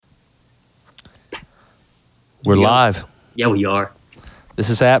We're live. Yeah, we are. This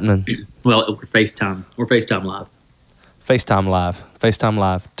is happening. Well, we're FaceTime. We're FaceTime live. FaceTime live. FaceTime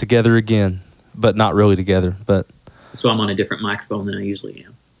live. Together again, but not really together. But So I'm on a different microphone than I usually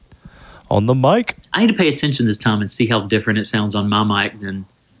am. on the mic. I need to pay attention this time and see how different it sounds on my mic than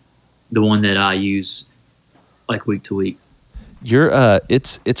the one that I use like week to week.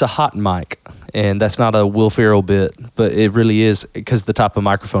 It's a hot mic, and that's not a Will Ferrell bit, but it really is because the type of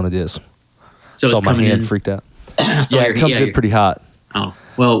microphone it is. So Saw it's my coming hand in. freaked out. So Yeah, it comes in pretty hot. Oh,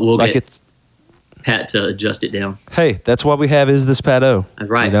 well, we'll Like get it's Pat to adjust it down. hey, that's why we have is this Pat O. That's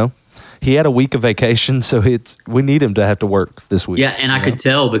right. You know, he had a week of vacation, so we need him to have to work this week. Yeah, and I could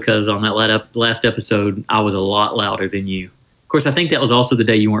tell because on that last episode, I was a lot louder than you. Of course, I think that was also the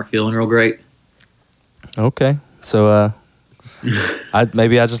day you weren't feeling real great. Okay, so I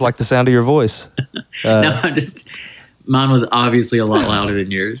just like the sound of your voice. No, mine was obviously a lot louder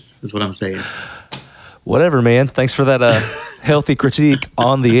than yours, is what I'm saying. Whatever, man. Thanks for that healthy critique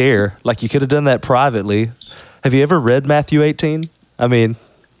on the air. Like you could have done that privately. Have you ever read Matthew 18? I mean,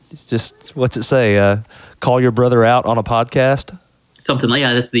 it's just what's it say? Call your brother out on a podcast. Something like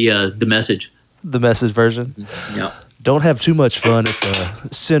that. That's the message. The message version. Yeah. Don't have too much fun at the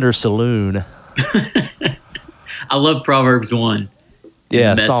Center Saloon. I love Proverbs 1.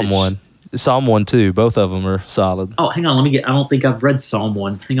 Yeah, Message. Psalm 1. Psalm 1 too. Both of them are solid. Oh, hang on. I don't think I've read Psalm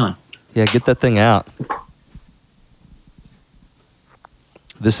 1. Hang on. Yeah, get that thing out.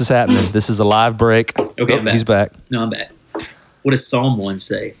 This is happening. This is a live break. Okay, I'm back. He's back. No, I'm back. What does Psalm 1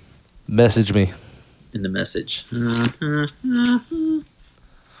 say Message me. in the message?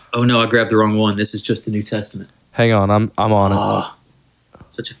 Oh, no, I grabbed the wrong one. This is just the New Testament. Hang on, I'm on it. Oh,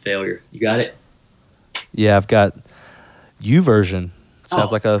 such a failure. You got it? Yeah, I've got YouVersion. Sounds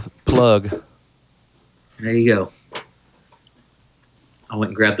Oh. like a plug. There you go. I went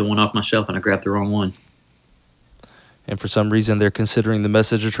and grabbed the one off my shelf, and I grabbed the wrong one. And for some reason, they're considering the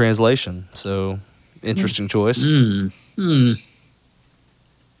message a translation. So, interesting choice.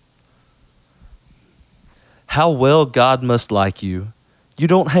 How well God must like you. You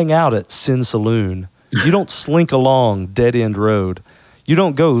don't hang out at Sin Saloon. You don't slink along Dead End Road. You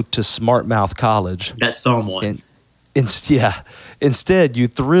don't go to Smart Mouth College. That's Psalm 1. Instead, you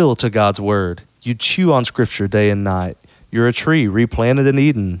thrill to God's word. You chew on Scripture day and night. You're a tree replanted in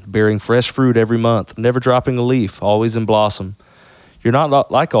Eden, bearing fresh fruit every month, never dropping a leaf, always in blossom. You're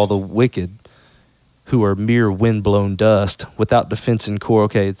not like all the wicked who are mere wind-blown dust, without defense in core.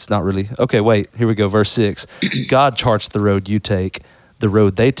 Okay, it's not really. Okay, wait, here we go, verse 6. God charts the road you take. The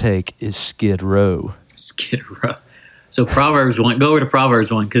road they take is Skid Row. Skid Row. So Proverbs 1, go over to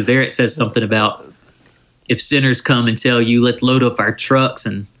Proverbs 1, because there it says something about if sinners come and tell you, let's load up our trucks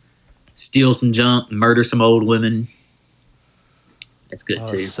and steal some junk and murder some old women. That's good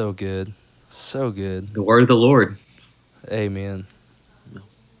too. So good. So good. The word of the Lord. Amen.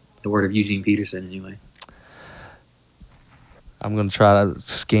 The word of Eugene Peterson, anyway. I'm going to try to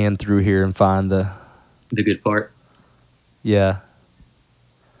scan through here and find the good part. Yeah.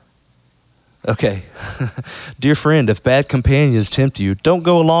 Okay. Dear friend, if bad companions tempt you, don't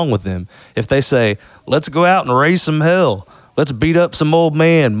go along with them. If they say, let's go out and raise some hell, let's beat up some old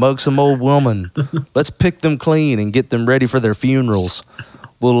man, mug some old woman, let's pick them clean and get them ready for their funerals.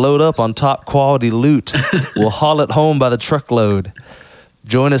 We'll load up on top quality loot. We'll haul it home by the truckload.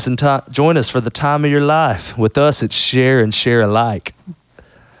 Join us for the time of your life. With us, it's share and share alike.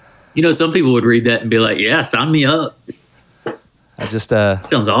 You know, some people would read that and be like, yeah, sign me up. I just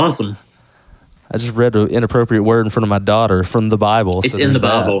Sounds awesome. I just read an inappropriate word in front of my daughter from the Bible. It's so in the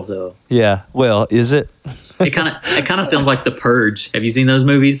there's that. Bible, though. Yeah. Well, is it? It kind of sounds like The Purge. Have you seen those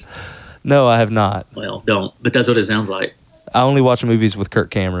movies? No, I have not. Well, don't. But that's what it sounds like. I only watch movies with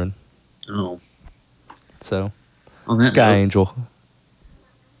Kirk Cameron. Oh. So, On that Sky note, Angel.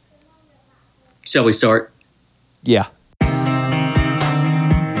 shall we start? Yeah.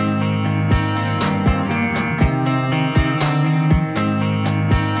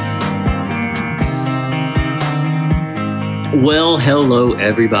 Well, hello,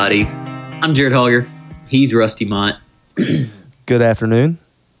 everybody. I'm Jared Holger. He's Rusty Mott. Good afternoon.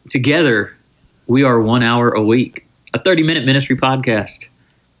 Together, we are 1 hour a week, a 30-minute ministry podcast.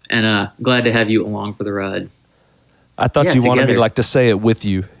 And glad to have you along for the ride. I thought Yeah, you wanted me together. to say it with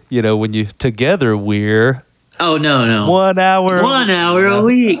you. You know, when you together we're Oh, no. 1 hour. 1 hour a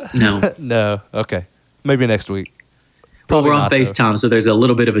week. No. No. Okay. Maybe next week. Well, we're on not, though. FaceTime, so there's a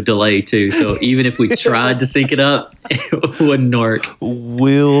little bit of a delay, too. So even if we tried to sync it up, it wouldn't work.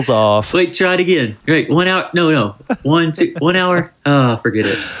 Wheels off. Wait, try it again. Right, 1 hour. No. 1 hour. Forget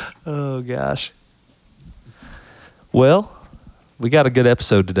it. Oh, gosh. Well, we got a good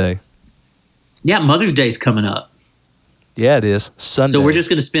episode today. Yeah, Mother's Day's coming up. Yeah, it is. Sunday. So we're just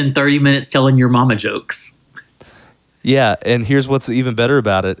going to spend 30 minutes telling your mama jokes. Yeah, and here's what's even better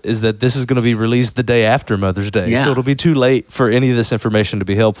about it is that this is going to be released the day after Mother's Day. Yeah. So it'll be too late for any of this information to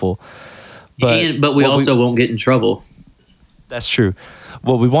be helpful. But we also won't get in trouble. That's true.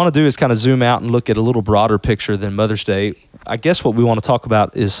 What we want to do is kind of zoom out and look at a little broader picture than Mother's Day. I guess what we want to talk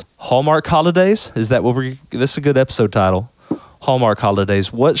about is Hallmark holidays. Is that what this is a good episode title? Hallmark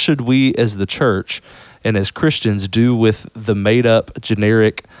holidays. What should we as the church and as Christians do with the made up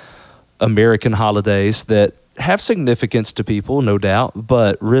generic American holidays that have significance to people, no doubt,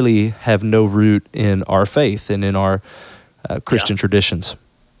 but really have no root in our faith and in our Christian traditions?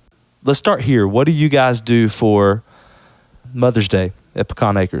 Let's start here. What do you guys do for Mother's Day at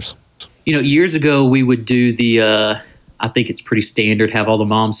Pecan Acres? Years ago we would do I think it's pretty standard, have all the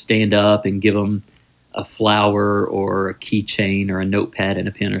moms stand up and give them a flower or a keychain or a notepad and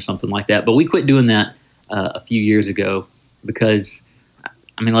a pen or something like that. But we quit doing that a few years ago because,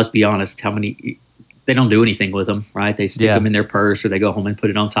 let's be honest, they don't do anything with them, right? They stick them in their purse or they go home and put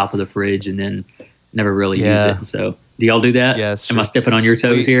it on top of the fridge and then never really use it. So do y'all do that? Yeah, Am I stepping on your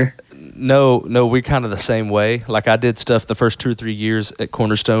toes here? No, we're kind of the same way. Like I did stuff the first 2 or 3 years at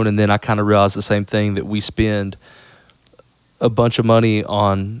Cornerstone, and then I kind of realized the same thing, that we spend a bunch of money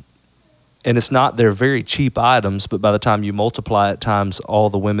on, and they're very cheap items, but by the time you multiply it times all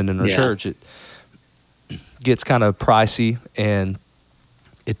the women in our church, it gets kind of pricey, and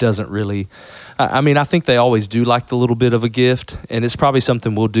it doesn't really, I think they always do like the little bit of a gift, and it's probably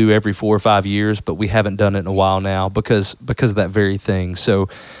something we'll do every 4 or 5 years, but we haven't done it in a while now because of that very thing. So,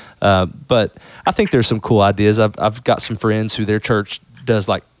 but I think there's some cool ideas. I've got some friends who their church does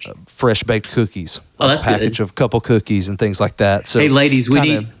like fresh baked cookies, that's a package good. of a couple cookies and things like that. So hey, ladies, we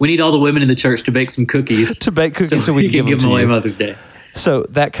need all the women in the church to bake some cookies. to bake cookies so we can give them away to you. Mother's Day. So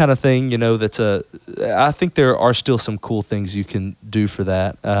that kind of thing, I think there are still some cool things you can do for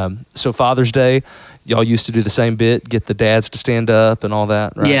that. So Father's Day, y'all used to do the same bit, get the dads to stand up and all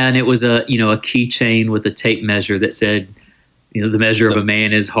that, right? Yeah, and it was a keychain with a tape measure that said, the measure of a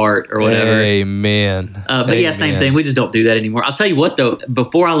man is heart or whatever. Amen. But yeah, same thing. We just don't do that anymore. I'll tell you what, though,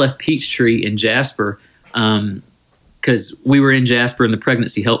 before I left Peachtree in Jasper, because we were in Jasper in the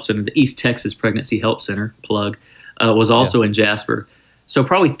Pregnancy Help Center, the East Texas Pregnancy Help Center, plug, was also in Jasper. So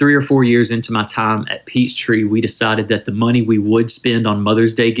probably 3 or 4 years into my time at Peachtree, we decided that the money we would spend on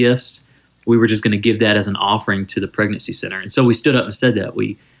Mother's Day gifts, we were just going to give that as an offering to the Pregnancy Center. And so we stood up and said that.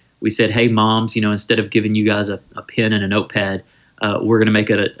 We said, hey, moms, instead of giving you guys a pen and a notepad, we're going to make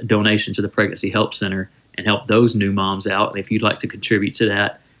a donation to the Pregnancy Help Center and help those new moms out. And if you'd like to contribute to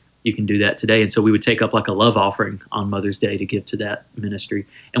that, you can do that today. And so we would take up like a love offering on Mother's Day to give to that ministry.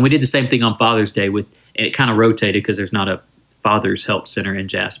 And we did the same thing on Father's Day and it kind of rotated because there's not a Father's Help Center in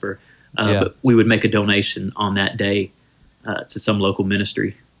Jasper. But we would make a donation on that day to some local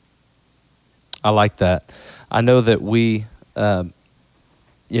ministry. I like that. I know that we,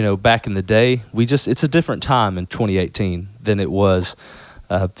 back in the day, it's a different time in 2018 than it was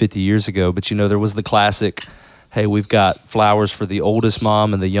 50 years ago. But, there was the classic, hey, we've got flowers for the oldest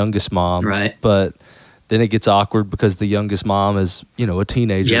mom and the youngest mom. Right. But then it gets awkward because the youngest mom is, a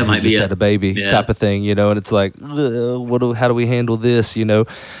teenager who just had a baby type of thing, and it's like, how do we handle this,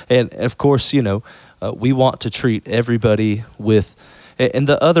 And of course, we want to treat everybody with, and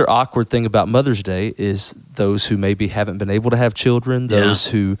the other awkward thing about Mother's Day is those who maybe haven't been able to have children, those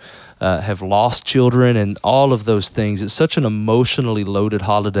who have lost children, and all of those things. It's such an emotionally loaded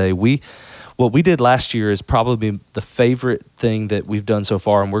holiday. What we did last year is probably the favorite thing that we've done so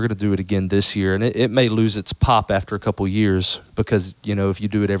far, and we're going to do it again this year. And it may lose its pop after a couple years because, if you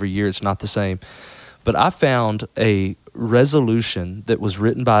do it every year, it's not the same. But I found a resolution that was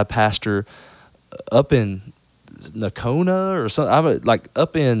written by a pastor up in Nacona or something, like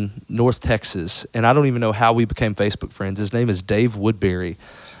up in North Texas. And I don't even know how we became Facebook friends. His name is Dave Woodbury.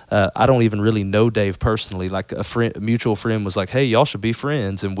 I don't even really know Dave personally. Like a mutual friend was like, hey, y'all should be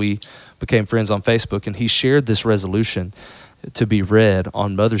friends. And we became friends on Facebook. And he shared this resolution to be read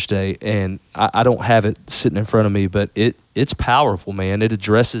on Mother's Day. And I don't have it sitting in front of me, but it's powerful, man. It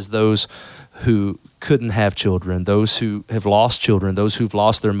addresses those who couldn't have children, those who have lost children, those who've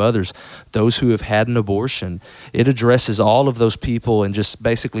lost their mothers, those who have had an abortion. It addresses all of those people and just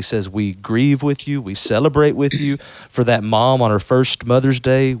basically says, we grieve with you, we celebrate with you. For that mom on her first Mother's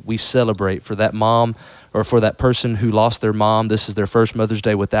Day, we celebrate. For that mom or for that person who lost their mom, this is their first Mother's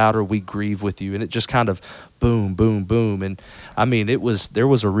Day without her, we grieve with you. And it just kind of boom, boom, boom. And I mean, there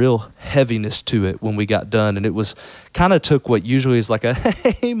was a real heaviness to it when we got done. And it was kind of took what usually is like a,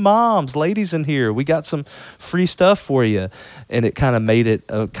 hey, moms, ladies in here, we got some free stuff for you. And it kind of made it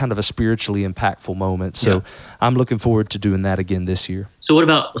a kind of a spiritually impactful moment. So I'm looking forward to doing that again this year. So what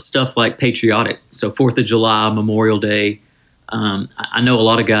about stuff like patriotic? So 4th of July, Memorial Day. I know a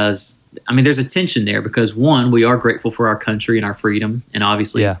lot of guys, I mean, there's a tension there because, one, we are grateful for our country and our freedom. And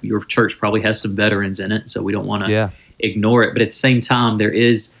obviously, your church probably has some veterans in it, so we don't want to ignore it. But at the same time, there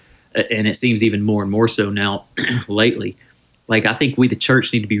is, and it seems even more and more so now lately, like I think we, the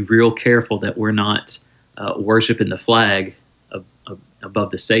church, need to be real careful that we're not worshiping the flag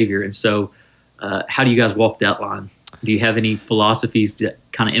above the Savior. And so how do you guys walk that line? Do you have any philosophies that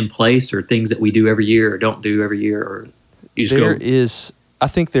kind of in place or things that we do every year or don't do every year? Or you just I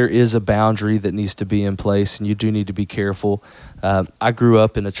think there is a boundary that needs to be in place, and you do need to be careful. I grew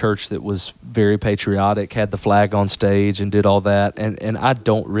up in a church that was very patriotic, had the flag on stage and did all that, and I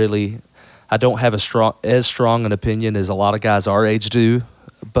don't have as strong an opinion as a lot of guys our age do,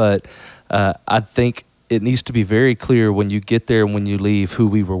 but I think it needs to be very clear when you get there and when you leave who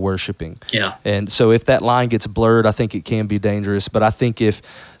we were worshiping. Yeah. And so if that line gets blurred, I think it can be dangerous. But I think if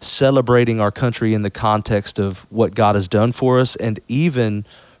celebrating our country in the context of what God has done for us and even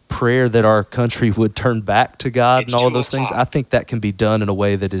prayer that our country would turn back to God and all of those things, I think that can be done in a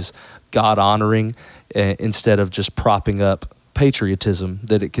way that is God-honoring instead of just propping up patriotism,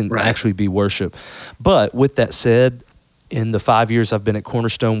 that it can actually be worship. But with that said, in the 5 years I've been at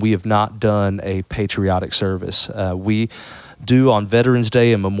Cornerstone, we have not done a patriotic service. We do on Veterans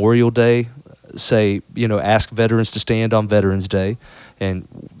Day and Memorial Day, ask veterans to stand on Veterans Day and,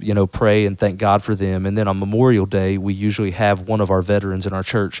 pray and thank God for them. And then on Memorial Day, we usually have one of our veterans in our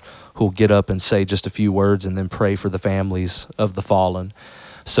church who'll get up and say just a few words and then pray for the families of the fallen.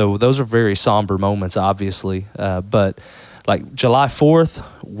 So those are very somber moments, obviously, but like July 4th,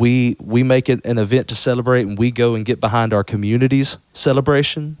 we make it an event to celebrate, and we go and get behind our community's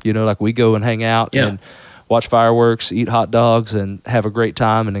celebration. Like we go and hang out and watch fireworks, eat hot dogs, and have a great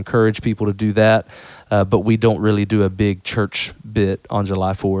time and encourage people to do that. But we don't really do a big church bit on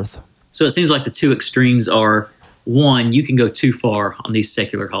July 4th. So it seems like the two extremes are, one, you can go too far on these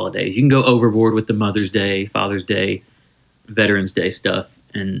secular holidays. You can go overboard with the Mother's Day, Father's Day, Veterans Day stuff.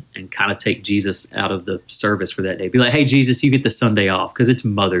 And kind of take Jesus out of the service for that day. Be like, hey, Jesus, you get the Sunday off because it's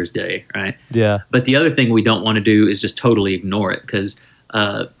Mother's Day, right? Yeah. But the other thing we don't want to do is just totally ignore it because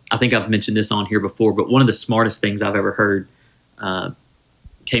I think I've mentioned this on here before, but one of the smartest things I've ever heard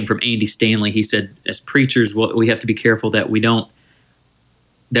came from Andy Stanley. He said, as preachers, we have to be careful that we don't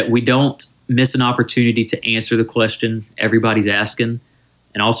miss an opportunity to answer the question everybody's asking,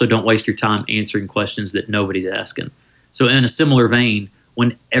 and also don't waste your time answering questions that nobody's asking. So in a similar vein,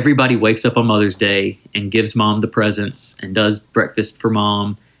 when everybody wakes up on Mother's Day and gives mom the presents and does breakfast for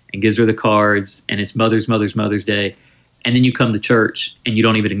mom and gives her the cards and it's Mother's Day, and then you come to church and you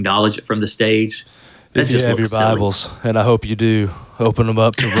don't even acknowledge it from the stage. If you have your Bibles, and I hope you do, open them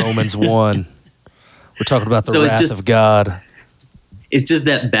up to Romans 1. We're talking about the wrath of God. It's just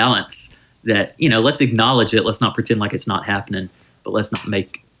that balance that, let's acknowledge it. Let's not pretend like it's not happening, but let's not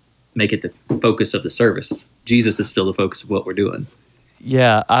make it the focus of the service. Jesus is still the focus of what we're doing.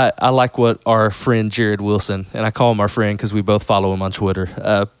 Yeah, I like what our friend Jared Wilson, and I call him our friend because we both follow him on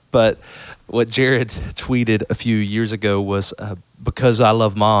Twitter, but what Jared tweeted a few years ago was, because I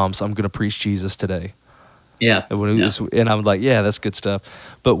love moms, I'm going to preach Jesus today. Yeah. And I'm like, yeah, that's good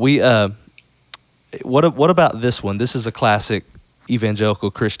stuff. But what about this one? This is a classic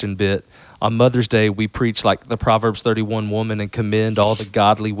evangelical Christian bit. On Mother's Day, we preach like the Proverbs 31 woman and commend all the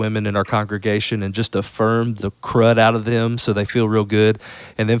godly women in our congregation and just affirm the crud out of them so they feel real good.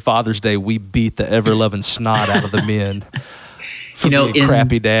 And then Father's Day, we beat the ever-loving snot out of the men for being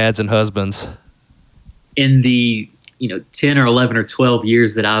crappy dads and husbands. In the 10 or 11 or 12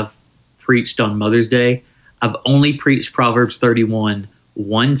 years that I've preached on Mother's Day, I've only preached Proverbs 31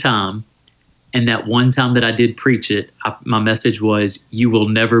 one time. And that one time that I did preach it, my message was, you will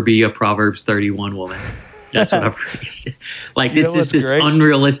never be a Proverbs 31 woman. That's what I preached. Like, this is this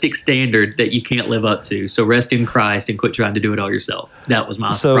unrealistic standard that you can't live up to. So rest in Christ and quit trying to do it all yourself. That was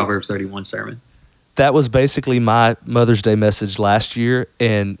my Proverbs 31 sermon. That was basically my Mother's Day message last year.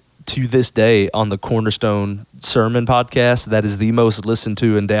 And to this day on the Cornerstone Sermon podcast, that is the most listened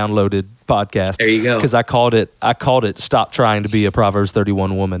to and downloaded podcast. There you go. Because I called it Stop Trying to Be a Proverbs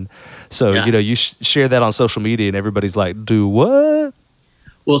 31 Woman. So, you share that on social media and everybody's like, do what?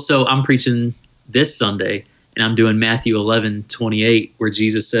 Well, so I'm preaching this Sunday and I'm doing Matthew 11:28, where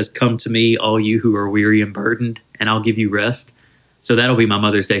Jesus says, "Come to me, all you who are weary and burdened, and I'll give you rest." So that'll be my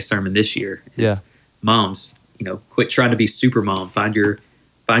Mother's Day sermon this year. Yeah. Moms, quit trying to be super mom. Find your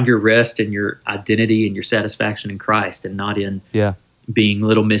rest and your identity and your satisfaction in Christ, and not in being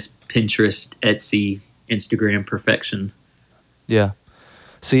Little Miss Pinterest, Etsy, Instagram perfection. Yeah.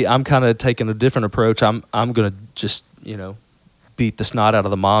 See, I'm kind of taking a different approach. I'm going to just, beat the snot out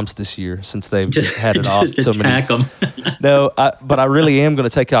of the moms this year since they've had it off so many. Them. No, but I really am going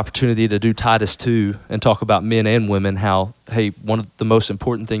to take the opportunity to do Titus 2 and talk about men and women, how, hey, one of the most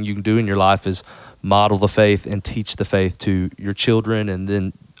important thing you can do in your life is model the faith and teach the faith to your children and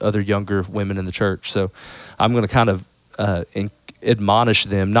then other younger women in the church. So I'm going to kind of admonish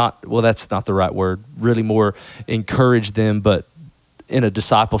them, that's not the right word, really more encourage them, but in a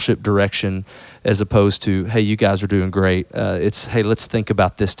discipleship direction, as opposed to, hey, you guys are doing great. It's, hey, let's think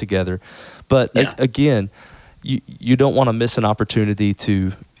about this together. But again, you don't want to miss an opportunity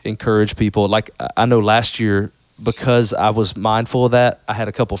to encourage people. Like I know last year, because I was mindful of that, I had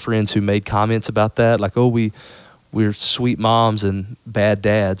a couple friends who made comments about that, like, oh, we're sweet moms and bad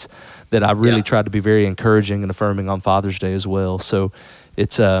dads, that I really tried to be very encouraging and affirming on Father's Day as well. So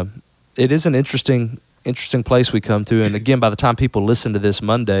it is an interesting place we come to. And again, by the time people listen to this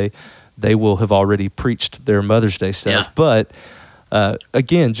Monday, they will have already preached their Mother's Day stuff. Yeah. But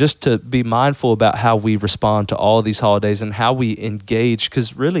again, just to be mindful about how we respond to all of these holidays and how we engage,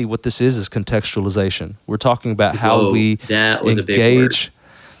 because really what this is contextualization. We're talking about how we engage.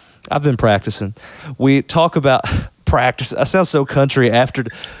 I've been practicing. We talk about practice. I sound so country after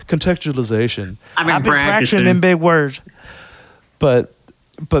contextualization. I've been practicing them big words. But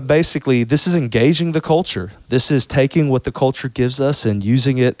basically, this is engaging the culture. This is taking what the culture gives us and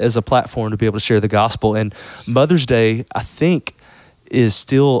using it as a platform to be able to share the gospel. And Mother's Day, I think, is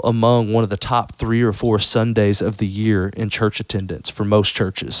still among one of the top 3 or 4 Sundays of the year in church attendance for most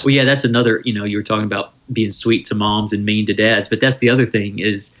churches. Well, yeah, that's another, you were talking about being sweet to moms and mean to dads, but that's the other thing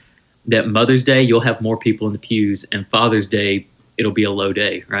is that Mother's Day, you'll have more people in the pews, and Father's Day, it'll be a low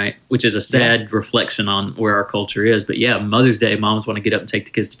day, right? Which is a sad reflection on where our culture is. But yeah, Mother's Day, moms want to get up and take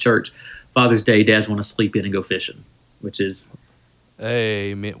the kids to church. Father's Day, dads want to sleep in and go fishing, which is...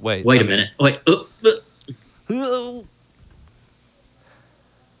 Hey, wait a minute. Wait.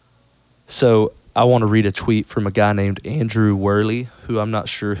 So I want to read a tweet from a guy named Andrew Worley, who I'm not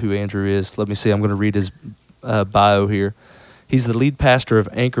sure who Andrew is. Let me see. I'm going to read his bio here. He's the lead pastor of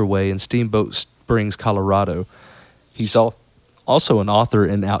Anchor Way in Steamboat Springs, Colorado. He's also an author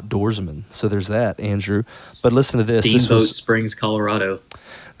and outdoorsman. So there's that, Andrew. But listen to this. Steamboat Springs, Colorado.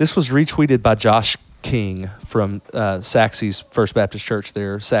 This was retweeted by Josh King from Saxe's First Baptist Church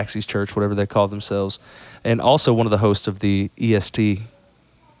there, Saxe's Church, whatever they call themselves, and also one of the hosts of the EST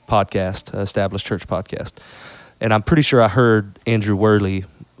podcast, Established Church podcast. And I'm pretty sure I heard Andrew Worley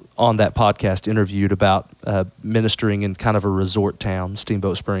on that podcast interviewed about ministering in kind of a resort town,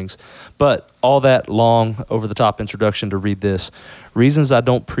 Steamboat Springs. But all that long, over-the-top introduction to read this. Reasons I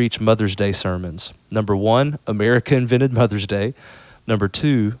don't preach Mother's Day sermons. Number 1, America invented Mother's Day. Number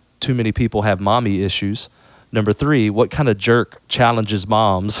 2, too many people have mommy issues. Number 3, what kind of jerk challenges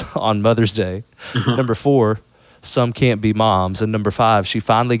moms on Mother's Day? Number 4, some can't be moms. And number 5, she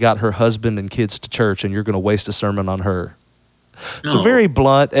finally got her husband and kids to church, and you're going to waste a sermon on her. So very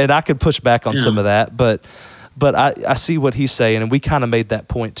blunt, and I could push back on some of that, but I see what he's saying, and we kind of made that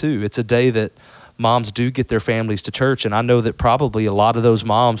point too. It's a day that moms do get their families to church, and I know that probably a lot of those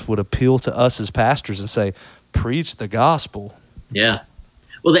moms would appeal to us as pastors and say, preach the gospel. Yeah.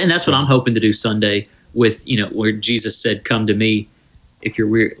 Well, and that's what I'm hoping to do Sunday with, where Jesus said, come to me if you're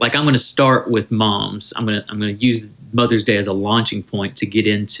weary. Like, I'm going to start with moms. I'm going to use Mother's Day as a launching point to get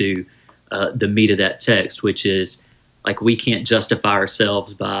into the meat of that text, which is, like, we can't justify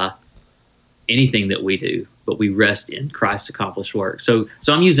ourselves by anything that we do, but we rest in Christ's accomplished work. So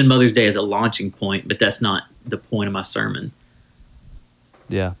I'm using Mother's Day as a launching point, but that's not the point of my sermon.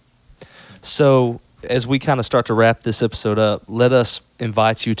 Yeah. So as we kind of start to wrap this episode up, let us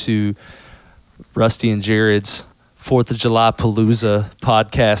invite you to Rusty and Jared's 4th of July Palooza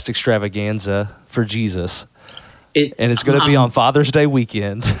podcast extravaganza for Jesus. And it's going to be on Father's Day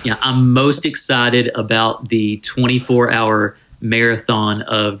weekend. Yeah, I'm most excited about the 24-hour marathon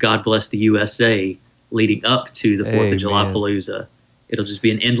of God Bless the USA leading up to the 4th of July Palooza. It'll just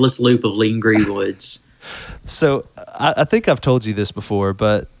be an endless loop of Lean Greenwoods. So I think I've told you this before,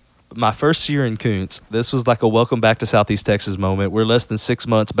 but my first year in Koontz, this was like a welcome back to Southeast Texas moment. We're less than 6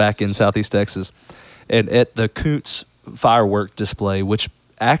 months back in Southeast Texas. And at the Koontz firework display, which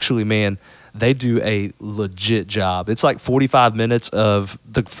actually, man, they do a legit job. It's like 45 minutes of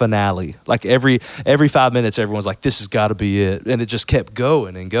the finale. Like every 5 minutes, everyone's like, this has got to be it. And it just kept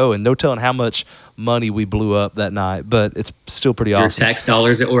going and going. No telling how much money we blew up that night, but it's still pretty Your awesome. tax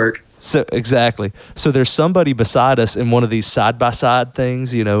dollars at work. So exactly. So there's somebody beside us in one of these side-by-side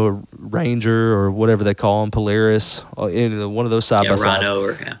things, you know, a Ranger or whatever they call them, Polaris, or one of those side-by-sides. Rhino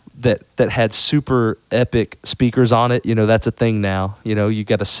or, yeah. That had super epic speakers on it. You know, that's a thing now. You know, you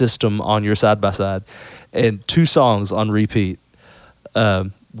got a system on your side-by-side. And 2 songs on repeat.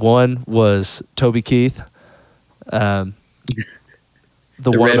 One was Toby Keith. The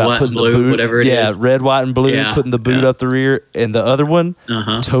one red, about white, putting and blue, the boot, whatever it is. red, white, and blue, Yeah, putting the boot yeah. up the rear. And the other one,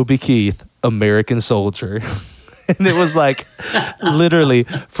 Toby Keith, American Soldier. And it was like literally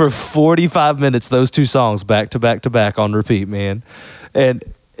for 45 minutes, those 2 songs back to back to back on repeat, man. And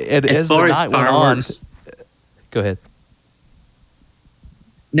as far the as night went on, fireworks, go ahead.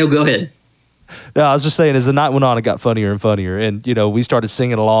 no, go ahead. No, I was just saying, as the night went on, it got funnier and funnier. And, you know, we started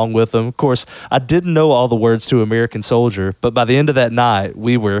singing along with them. Of course, I didn't know all the words to American Soldier, but by the end of that night,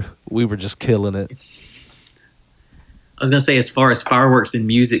 we were just killing it. I was going to say, as far as fireworks and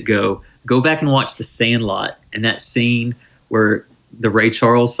music go back and watch The Sandlot and that scene where the Ray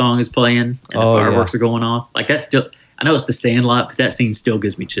Charles song is playing and the fireworks are going off. Like, that still, I know it's The Sandlot, but that scene still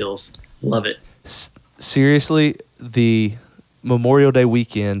gives me chills. Love it. Seriously, the Memorial Day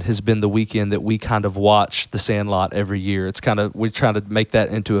weekend has been the weekend that we kind of watch The Sandlot every year. It's kind of, we're trying to make that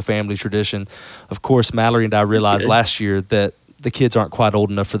into a family tradition. Of course, Mallory and I realized last year that the kids aren't quite old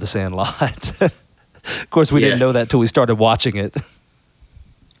enough for The Sandlot. Of course, we didn't know that till we started watching it.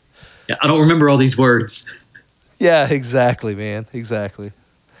 Yeah, I don't remember all these words. Yeah, exactly, man. Exactly.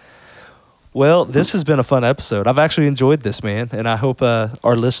 Well, this has been a fun episode. I've actually enjoyed this, man, and I hope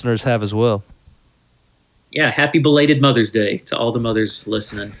our listeners have as well. Yeah, happy belated Mother's Day to all the mothers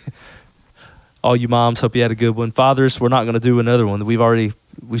listening. All you moms, hope you had a good one. Fathers, we're not going to do another one.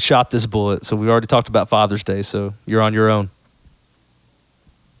 We shot this bullet, so we've already talked about Father's Day, so you're on your own.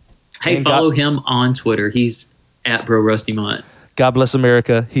 Hey, And follow him on Twitter. He's at Bro Rusty Mont. God bless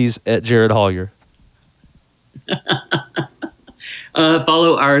America. He's at Jared Hollier.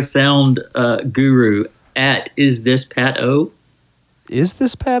 Follow our sound guru at Is This Pat O. Is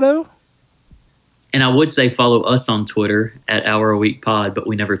this Pat O? And I would say follow us on Twitter at Hour a Week Pod, but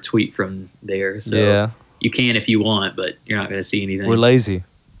we never tweet from there. So Yeah. you can if you want, but you're not going to see anything. We're lazy.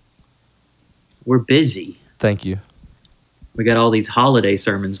 We're busy. Thank you. We got all these holiday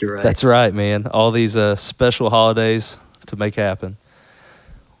sermons to write. That's right, man. All these special holidays to make happen.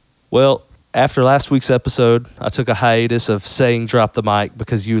 Well, after last week's episode, I took a hiatus of saying drop the mic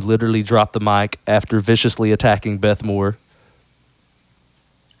because you literally dropped the mic after viciously attacking Beth Moore.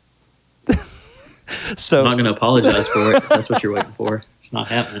 So I'm not going to apologize for it. If that's what you're waiting for. It's not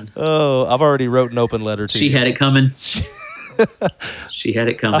happening. Oh, I've already wrote an open letter to you. She had it coming. She had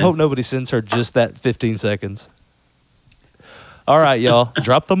it coming. I hope nobody sends her just that 15 seconds. All right, y'all.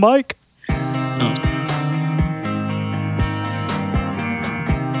 Drop the mic.